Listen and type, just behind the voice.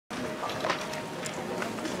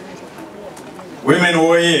Women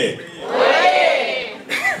Oye!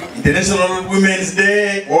 International Women's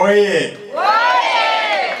Day Oye!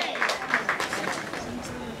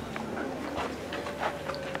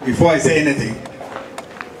 Before I say anything,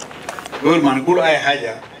 قول ما نقول أي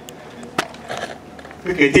حاجة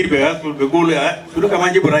في كتير بيقول شنو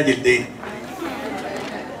كمان جيب راجل دين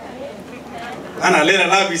أنا ليلة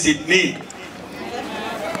لابس اتنين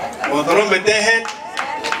وانطرون بتاهت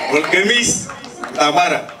والقميص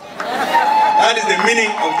تامارة. That is the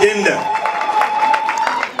meaning of gender.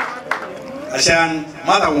 عشان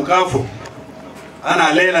ما تمكافو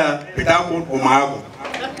أنا ليلة بتاكل ومعاكم.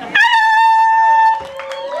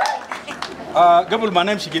 قبل ما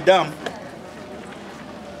نمشي قدام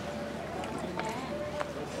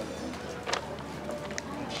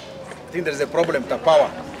I think there's a problem with power.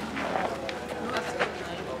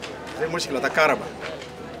 There's مشكلة الكهرباء.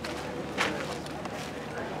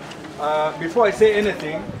 Before I say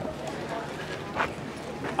anything,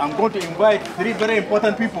 I'm going to invite three very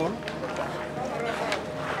important people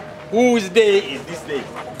whose day is this day.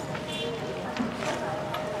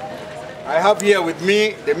 I have here with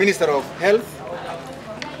me the Minister of Health,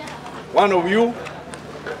 one of you.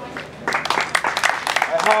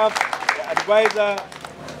 I have the advisor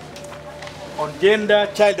on gender,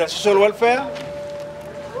 child and social welfare.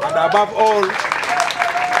 And above all,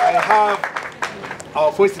 I have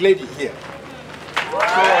our First Lady here. So,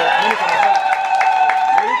 Minister of Health,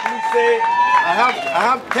 may you please say, I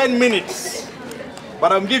have 10 minutes,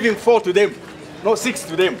 but I'm giving 4 to them, not 6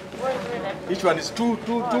 to them. Each one is two.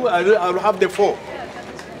 I will have the 4.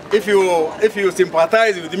 If you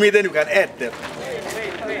sympathize with me, then you can add them.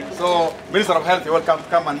 So, Minister of Health, you will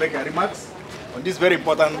come and make remarks on this very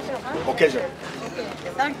important occasion.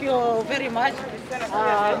 Thank you very much,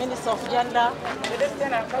 Minister of Gender,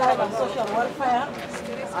 Child and Social Welfare.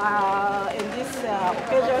 In this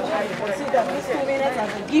occasion, I consider these 2 minutes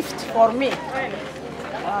as a gift for me.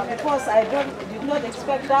 Because I did not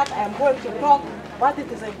expect that. I am going to talk, but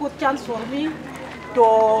it is a good chance for me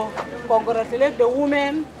to congratulate the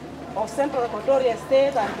women of Central Equatoria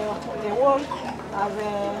State and the world as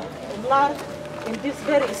a large in this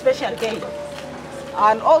very special day.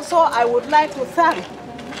 And also, I would like to thank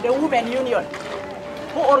the Women Union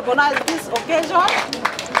who organized this occasion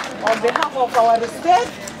on behalf of our state.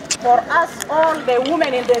 For us, all the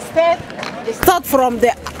women in the state, start from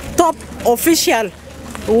the top official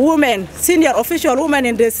woman, senior official woman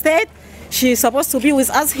in the state. She's supposed to be with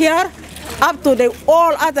us here, up to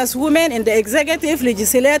all other women in the executive,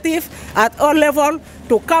 legislative, at all levels,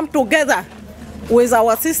 to come together with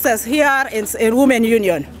our sisters here in Women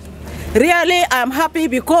Union. Really, I'm happy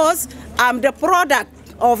because I'm the product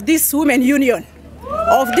of this Women Union,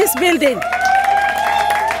 of this building.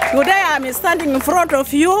 Today I'm standing in front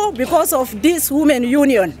of you because of this Women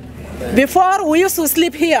Union. Before, we used to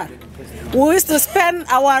sleep here. We used to spend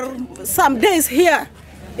some days here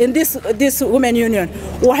in this Women Union.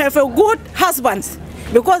 We have a good husbands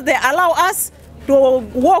because they allow us to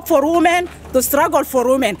work for women, to struggle for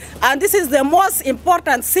women. And this is the most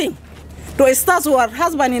important thing, to start with our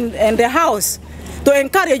husband in the house, to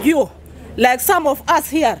encourage you. Like some of us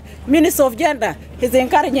here, Minister of Gender, is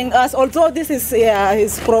encouraging us, although this is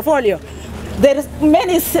his portfolio. There is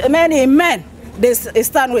many men, they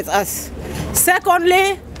stand with us.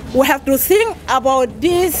 Secondly, we have to think about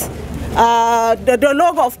this, the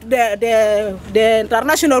logo of the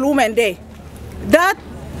International Women's Day. That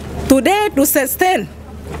today to sustain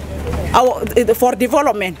for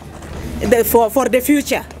development, for the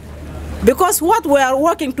future. Because what we are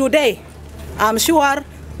working today, I'm sure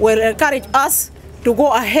will encourage us to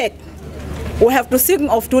go ahead. We have to think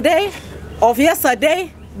of today, of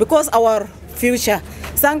yesterday, because our future.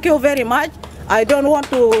 Thank you very much. I don't want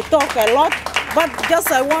to talk a lot, but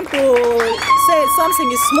just I want to say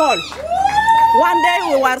something small. One day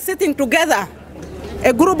we were sitting together,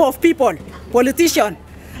 a group of people, politicians,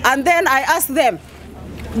 and then I asked them,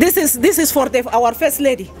 this is for our First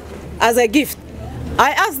Lady as a gift.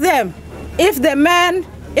 I asked them, if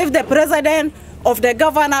the president of the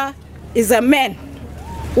governor is a man,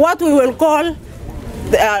 what we will call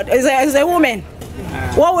is a woman,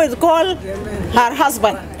 what we will call her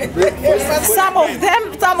husband.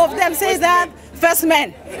 Some of them say that first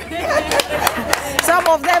man. Some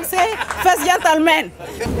of them say first gentleman.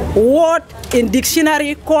 What in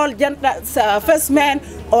dictionary called first man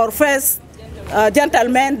or first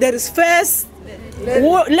gentleman, there is first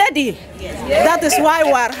lady. That is why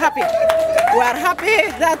we are happy. We are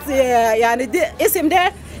happy that اسم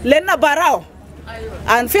ده لنا براو.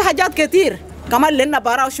 And في حاجات كتير كمان لنا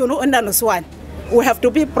براو شنو إننا نسوان. We have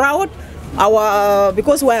to be proud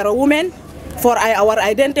because we are a woman for our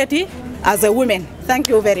identity. as a woman. Thank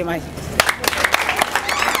you very much.